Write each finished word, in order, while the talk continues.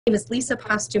name is Lisa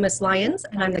Posthumus Lyons,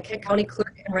 and I'm the Kent County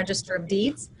Clerk and Register of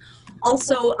Deeds.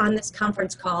 Also on this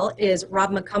conference call is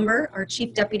Rob McCumber, our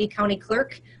Chief Deputy County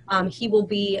Clerk. He will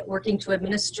be working to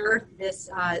administer this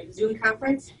Zoom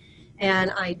conference, and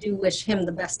I do wish him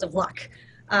the best of luck.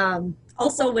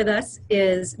 Also with us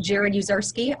is Jared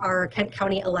Uzarski, our Kent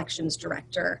County Elections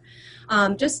Director.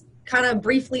 Just kind of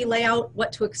briefly lay out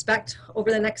what to expect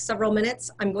over the next several minutes.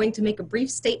 I'm going to make a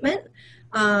brief statement.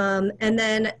 And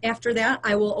then after that,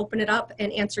 I will open it up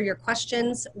and answer your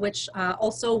questions, which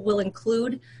also will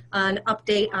include an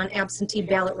update on absentee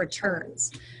ballot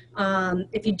returns.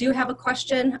 If you do have a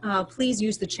question, please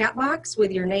use the chat box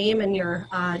with your name and your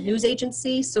news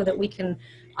agency so that we can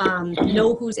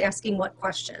know who's asking what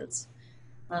questions.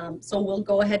 So we'll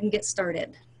go ahead and get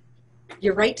started.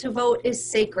 Your right to vote is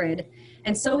sacred,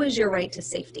 and so is your right to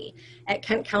safety. At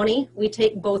Kent County, we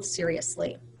take both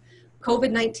seriously.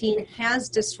 COVID-19 has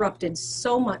disrupted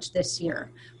so much this year,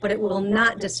 but it will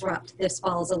not disrupt this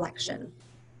fall's election.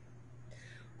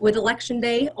 With Election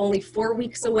Day only 4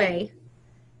 weeks away,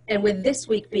 and with this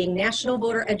week being National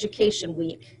Voter Education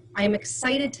Week, I am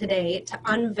excited today to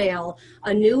unveil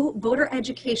a new voter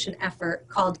education effort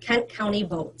called Kent County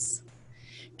Votes.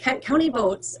 Kent County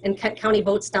Votes and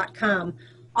KentCountyVotes.com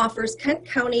offers Kent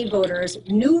County voters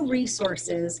new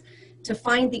resources to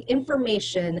find the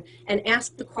information and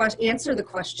answer the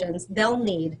questions they'll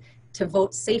need to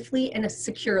vote safely and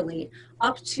securely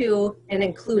up to and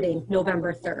including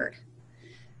November 3rd.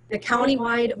 The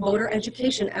countywide voter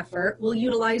education effort will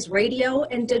utilize radio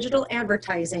and digital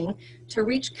advertising to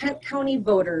reach Kent County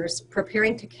voters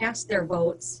preparing to cast their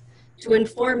votes, to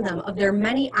inform them of their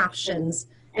many options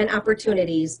and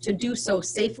opportunities to do so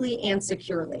safely and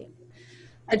securely.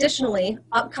 Additionally,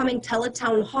 upcoming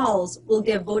teletown halls will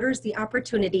give voters the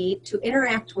opportunity to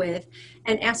interact with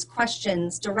and ask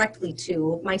questions directly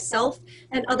to myself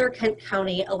and other Kent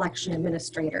County election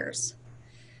administrators.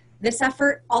 This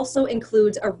effort also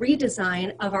includes a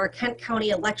redesign of our Kent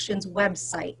County Elections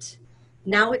website,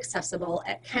 now accessible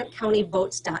at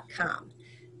KentCountyVotes.com.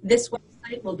 This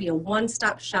website will be a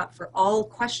one-stop shop for all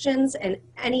questions and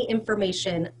any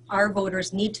information our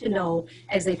voters need to know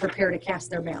as they prepare to cast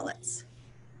their ballots.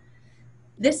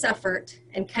 This effort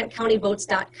and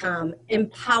KentCountyVotes.com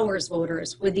empowers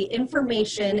voters with the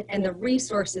information and the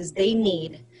resources they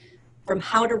need, from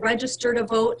how to register to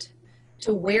vote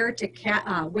to where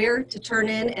to turn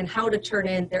in and how to turn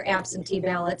in their absentee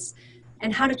ballots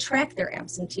and how to track their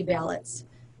absentee ballots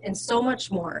and so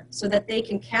much more so that they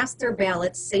can cast their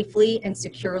ballots safely and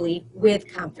securely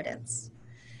with confidence.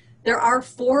 There are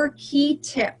 4 key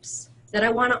tips that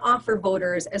I want to offer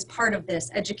voters as part of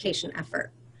this education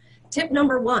effort. Tip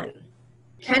number 1,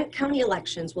 Kent County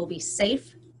elections will be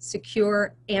safe,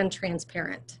 secure, and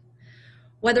transparent.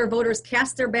 Whether voters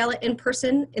cast their ballot in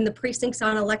person in the precincts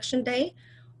on election day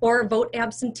or vote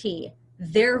absentee,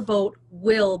 their vote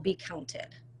will be counted.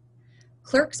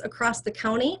 Clerks across the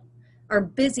county are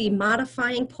busy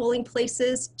modifying polling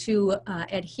places to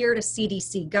adhere to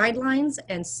CDC guidelines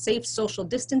and safe social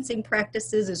distancing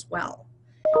practices as well.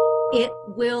 It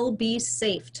will be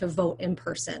safe to vote in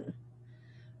person.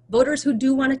 Voters who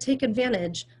do want to take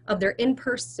advantage of their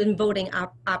in-person voting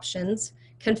options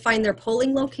can find their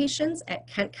polling locations at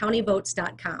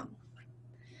KentCountyVotes.com.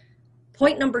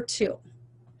 Point number 2,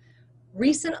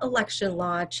 recent election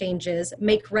law changes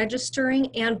make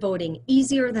registering and voting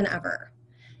easier than ever.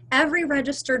 Every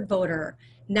registered voter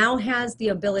now has the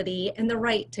ability and the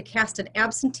right to cast an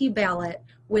absentee ballot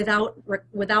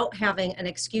without having an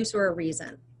excuse or a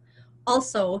reason.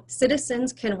 Also,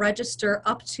 citizens can register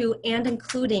up to and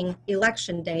including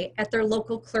election day at their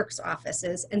local clerk's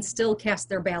offices and still cast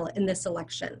their ballot in this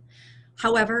election.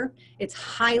 However, it's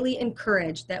highly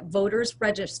encouraged that voters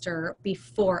register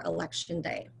before election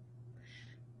day.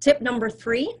 Tip number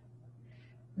 3,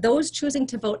 those choosing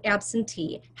to vote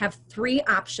absentee have 3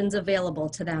 options available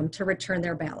to them to return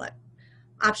their ballot.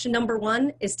 Option number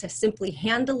 1 is to simply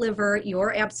hand deliver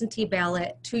your absentee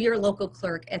ballot to your local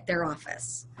clerk at their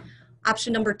office.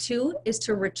 Option number 2 is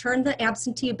to return the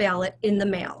absentee ballot in the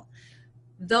mail,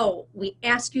 though we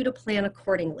ask you to plan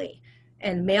accordingly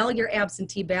and mail your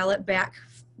absentee ballot back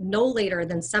no later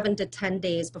than 7 to 10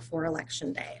 days before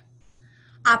election day.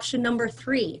 Option number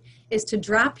 3 is to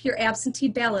drop your absentee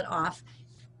ballot off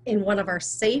in one of our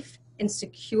safe and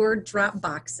secure drop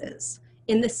boxes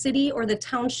in the city or the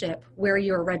township where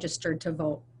you're registered to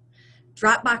vote.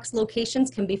 Drop box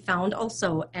locations can be found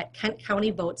also at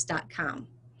KentCountyVotes.com.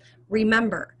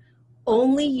 Remember,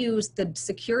 only use the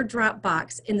secure drop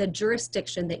box in the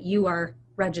jurisdiction that you are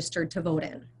registered to vote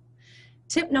in.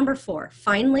 Tip number 4,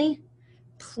 finally,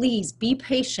 please be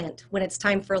patient when it's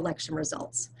time for election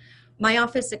results. My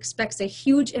office expects a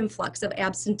huge influx of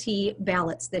absentee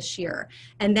ballots this year,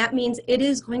 and that means it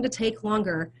is going to take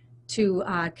longer to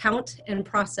count and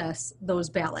process those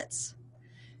ballots.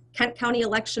 Kent County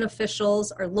election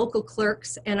officials, our local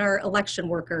clerks, and our election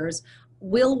workers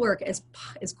will work as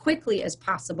quickly as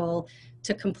possible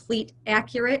to complete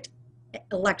accurate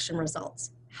election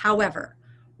results. However,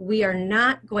 we are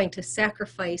not going to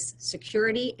sacrifice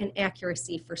security and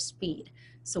accuracy for speed.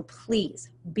 So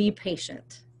please be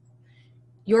patient.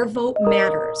 Your vote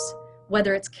matters,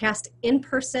 whether it's cast in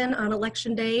person on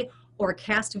election day or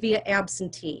cast via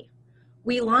absentee.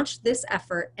 We launched this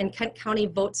effort in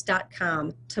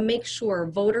KentCountyVotes.com to make sure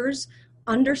voters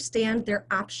understand their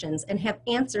options and have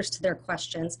answers to their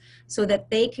questions so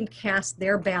that they can cast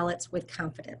their ballots with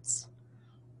confidence.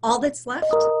 All that's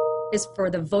left is for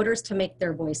the voters to make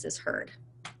their voices heard.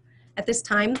 At this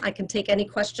time, I can take any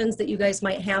questions that you guys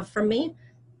might have from me.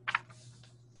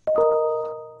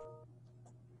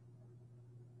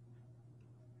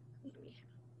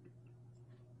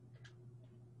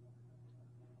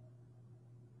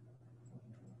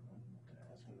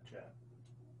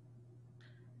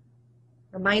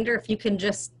 Reminder, if you can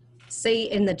just say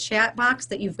in the chat box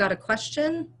that you've got a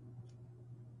question.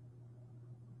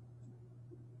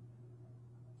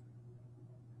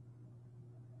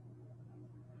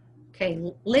 Okay,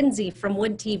 Lindsay from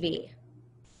Wood TV.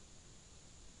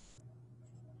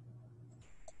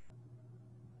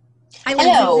 Hi, Lindsay.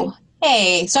 Hello.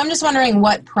 Hey, so I'm just wondering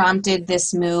what prompted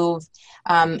this move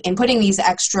in putting these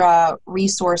extra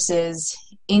resources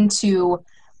into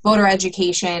voter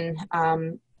education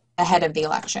ahead of the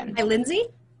election. Hi, Lindsay.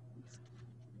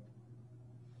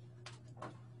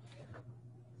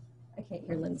 I can't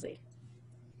hear Lindsay.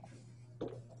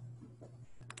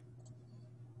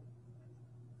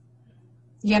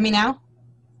 You hear me now?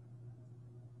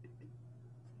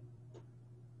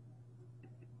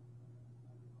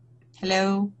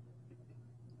 Hello?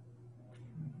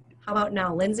 How about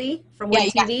now, Lindsay from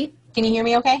Wood TV? Can you hear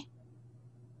me okay?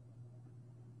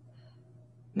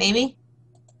 Maybe?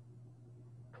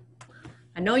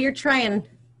 I know you're trying,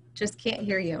 just can't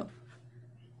hear you.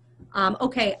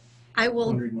 Okay, I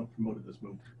will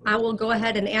go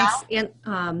ahead and ask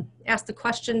the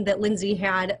question that Lindsay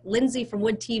had. Lindsay from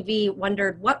Wood TV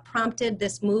wondered what prompted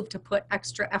this move to put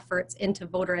extra efforts into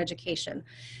voter education.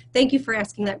 Thank you for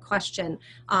asking that question.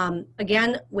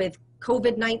 Again, with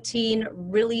COVID-19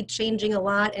 really changing a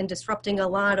lot and disrupting a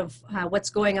lot of what's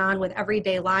going on with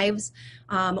everyday lives,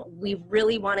 we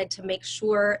really wanted to make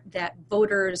sure that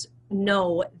voters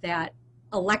know that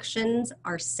elections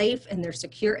are safe and they're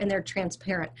secure and they're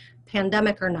transparent,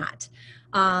 pandemic or not.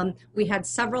 We had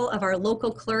several of our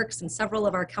local clerks and several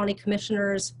of our county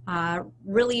commissioners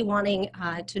really wanting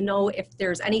to know if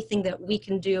there's anything that we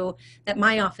can do, that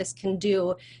my office can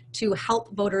do to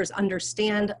help voters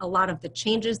understand a lot of the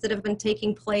changes that have been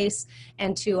taking place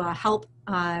and to help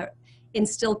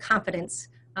instill confidence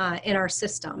in our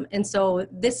system. And so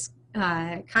this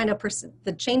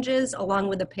the changes along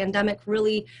with the pandemic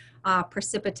really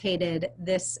precipitated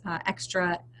this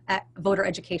extra voter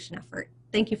education effort.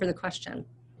 Thank you for the question.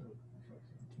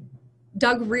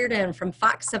 Doug Reardon from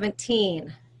Fox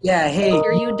 17. Yeah, hey.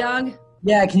 Hear you, Doug?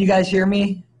 Yeah, can you guys hear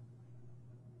me?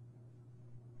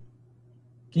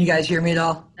 Can you guys hear me at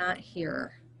all? Not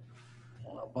here.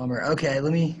 Oh, bummer. Okay,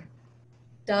 let me.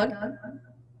 Doug?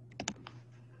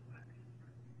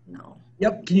 No.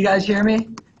 Yep, can you guys hear me?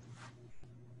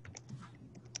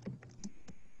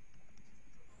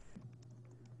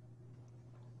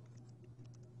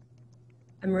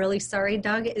 I'm really sorry,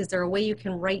 Doug. Is there a way you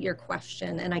can write your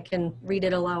question and I can read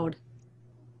it aloud?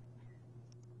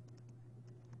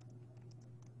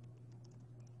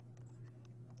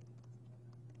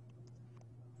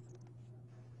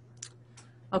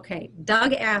 Okay,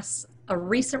 Doug asks, a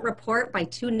recent report by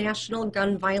 2 national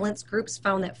gun violence groups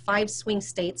found that 5 swing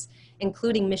states,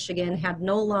 including Michigan, have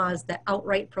no laws that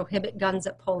outright prohibit guns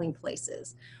at polling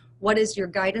places. What is your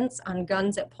guidance on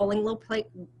guns at polling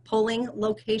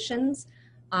locations?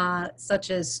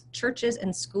 Such as churches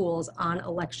and schools on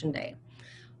election day?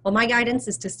 Well, my guidance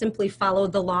is to simply follow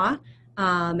the law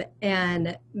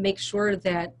and make sure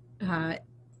that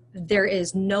there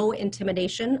is no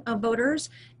intimidation of voters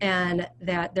and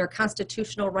that their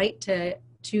constitutional right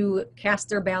to cast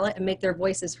their ballot and make their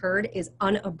voices heard is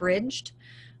unabridged.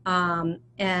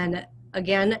 And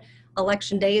again,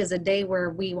 election day is a day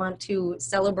where we want to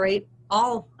celebrate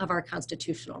all of our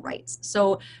constitutional rights.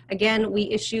 So again, we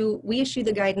issue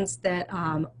the guidance that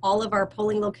all of our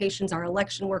polling locations, our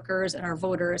election workers and our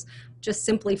voters just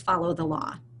simply follow the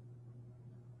law.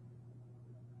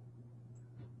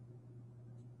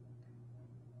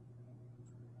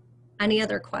 Any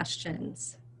other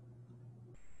questions?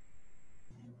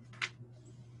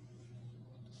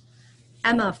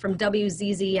 Emma from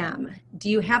WZZM, do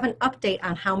you have an update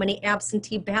on how many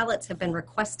absentee ballots have been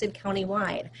requested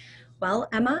countywide? Well,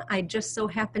 Emma, I just so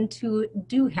happen to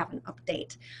do have an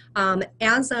update.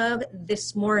 As of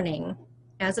this morning,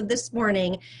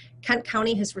 Kent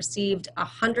County has received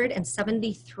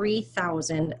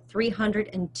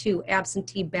 173,302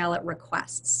 absentee ballot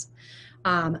requests.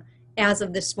 As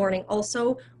of this morning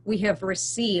also, we have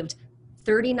received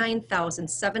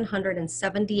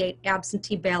 39,778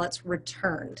 absentee ballots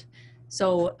returned.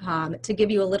 So to give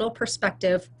you a little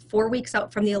perspective, 4 weeks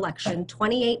out from the election,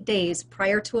 28 days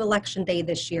prior to Election Day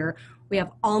this year, we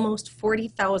have almost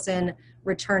 40,000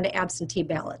 returned absentee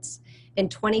ballots. In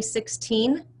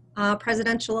 2016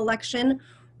 presidential election,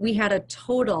 we had a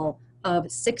total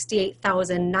of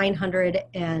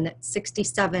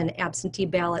 68,967 absentee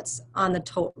ballots on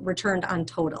the returned on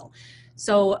total.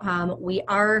 So we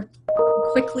are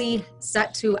quickly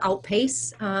set to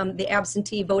outpace the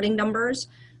absentee voting numbers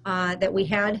that we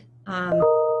had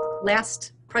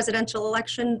last presidential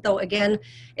election, though again,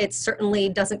 it certainly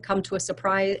doesn't come to a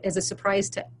surprise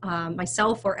to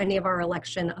myself or any of our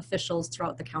election officials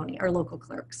throughout the county, our local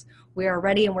clerks. We are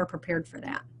ready and we're prepared for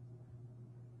that.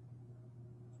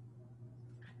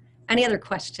 Any other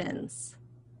questions?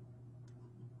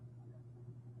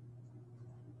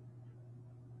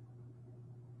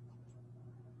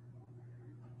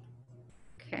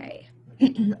 Okay,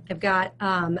 I've got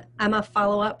Emma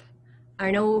follow-up.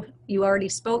 I know you already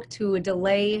spoke to a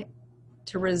delay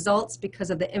to results because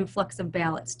of the influx of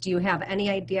ballots. Do you have any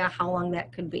idea how long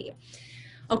that could be?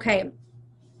 Okay,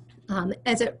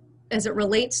 as it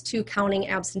relates to counting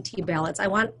absentee ballots, I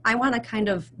want to kind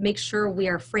of make sure we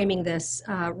are framing this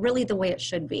really the way it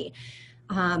should be.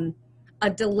 A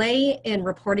delay in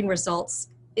reporting results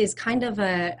is kind of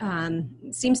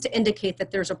seems to indicate that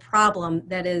there's a problem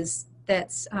that's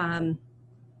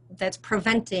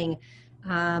preventing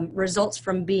results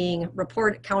from being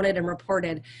counted and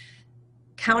reported.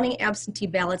 Counting absentee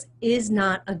ballots is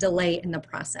not a delay in the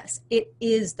process. It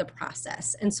is the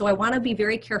process. And so I want to be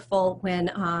very careful when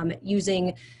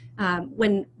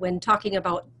when talking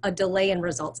about a delay in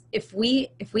results. If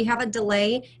we have a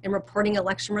delay in reporting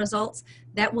election results,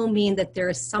 that will mean that there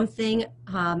is something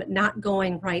not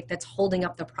going right that's holding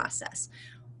up the process.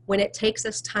 When it takes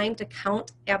us time to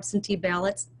count absentee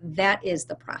ballots, that is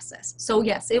the process. So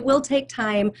yes, it will take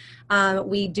time.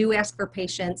 We do ask for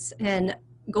patience. And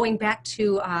going back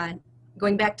to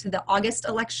the August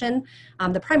election,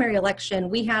 the primary election,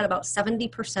 we had about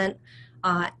 70%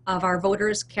 of our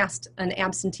voters cast an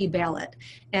absentee ballot.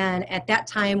 And at that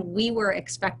time, we weren't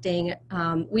expecting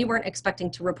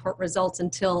to report results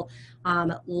until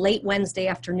late Wednesday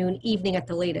afternoon, evening at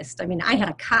the latest. I mean, I had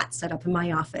a cot set up in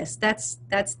my office. That's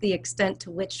the extent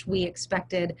to which we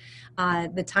expected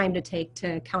the time to take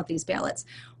to count these ballots.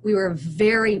 We were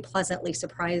very pleasantly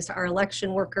surprised. Our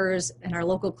election workers and our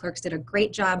local clerks did a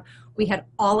great job. We had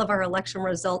all of our election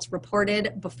results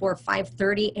reported before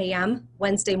 5:30 a.m.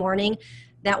 Wednesday morning.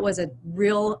 That was a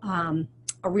real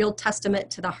testament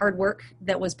to the hard work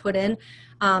that was put in.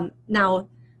 Now,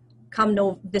 come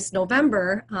this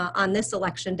November, on this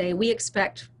election day, we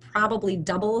expect probably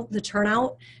double the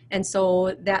turnout, and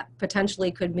so that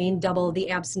potentially could mean double the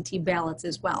absentee ballots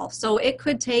as well. So it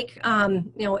could take,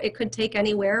 it could take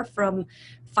anywhere from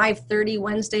 5:30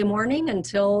 Wednesday morning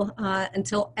until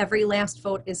every last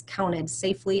vote is counted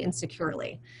safely and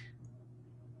securely.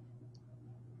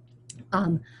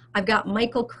 I've got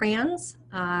Michael Kranz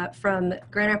from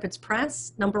Grand Rapids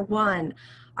Press. Number one,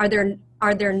 are there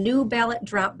new ballot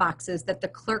drop boxes that the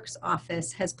clerk's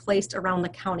office has placed around the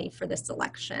county for this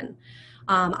election?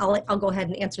 I'll go ahead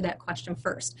and answer that question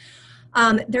first.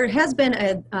 There has been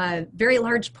a very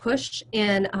large push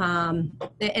in an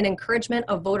encouragement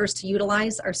of voters to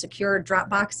utilize our secure drop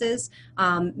boxes.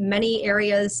 Many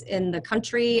areas in the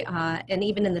country and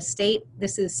even in the state,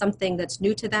 this is something that's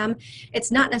new to them.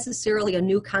 It's not necessarily a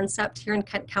new concept here in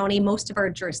Kent County. Most of our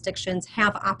jurisdictions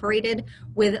have operated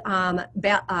with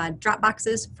drop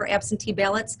boxes for absentee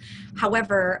ballots.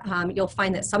 However, you'll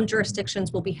find that some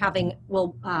jurisdictions will be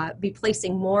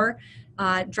placing more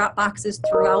drop boxes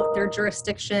throughout their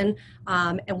jurisdiction,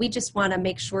 and we just want to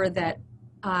make sure that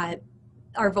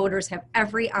our voters have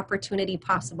every opportunity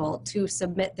possible to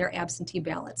submit their absentee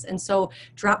ballots. And so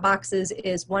drop boxes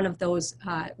is one of those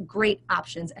great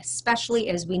options, especially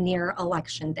as we near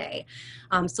Election Day.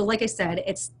 So like I said,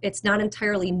 it's not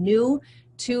entirely new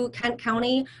to Kent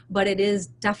County, but it is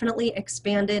definitely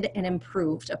expanded and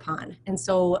improved upon. And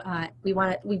so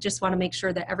we just want to make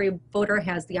sure that every voter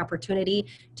has the opportunity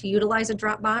to utilize a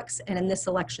drop box, and in this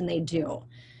election they do.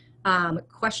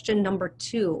 Question number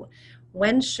 2.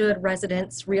 When should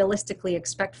residents realistically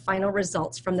expect final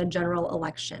results from the general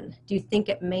election? Do you think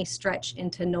it may stretch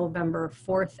into November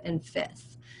 4th and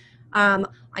 5th?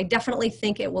 I definitely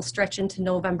think it will stretch into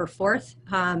November 4th,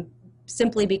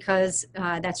 simply because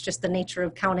that's just the nature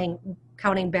of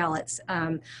counting ballots.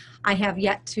 I have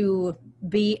yet to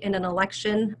be in an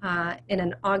election in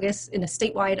a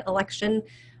statewide election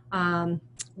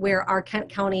where our Kent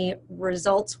County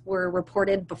results were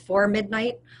reported before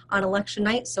midnight on election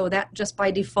night. So that just by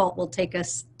default will take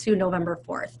us to November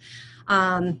 4th.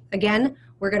 Again,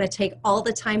 we're going to take all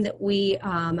the time that we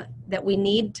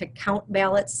need to count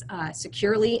ballots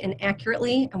securely and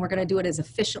accurately, and we're going to do it as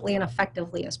efficiently and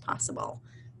effectively as possible.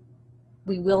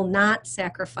 We will not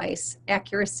sacrifice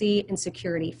accuracy and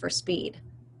security for speed.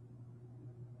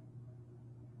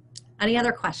 Any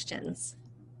other questions?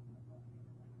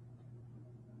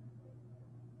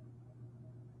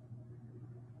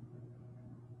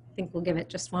 I think we'll give it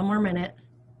just one more minute.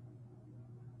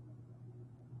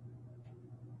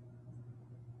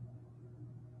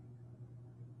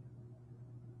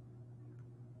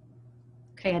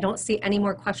 Okay, I don't see any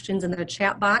more questions in the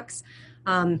chat box.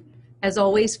 As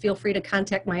always, feel free to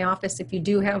contact my office if you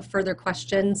do have further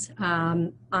questions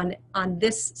on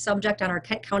this subject, on our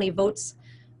Kent County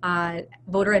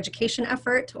voter education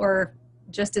effort, or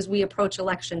just as we approach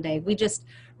Election Day. We just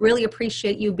really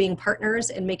appreciate you being partners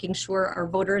and making sure our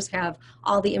voters have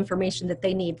all the information that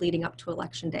they need leading up to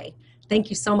Election Day. Thank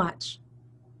you so much.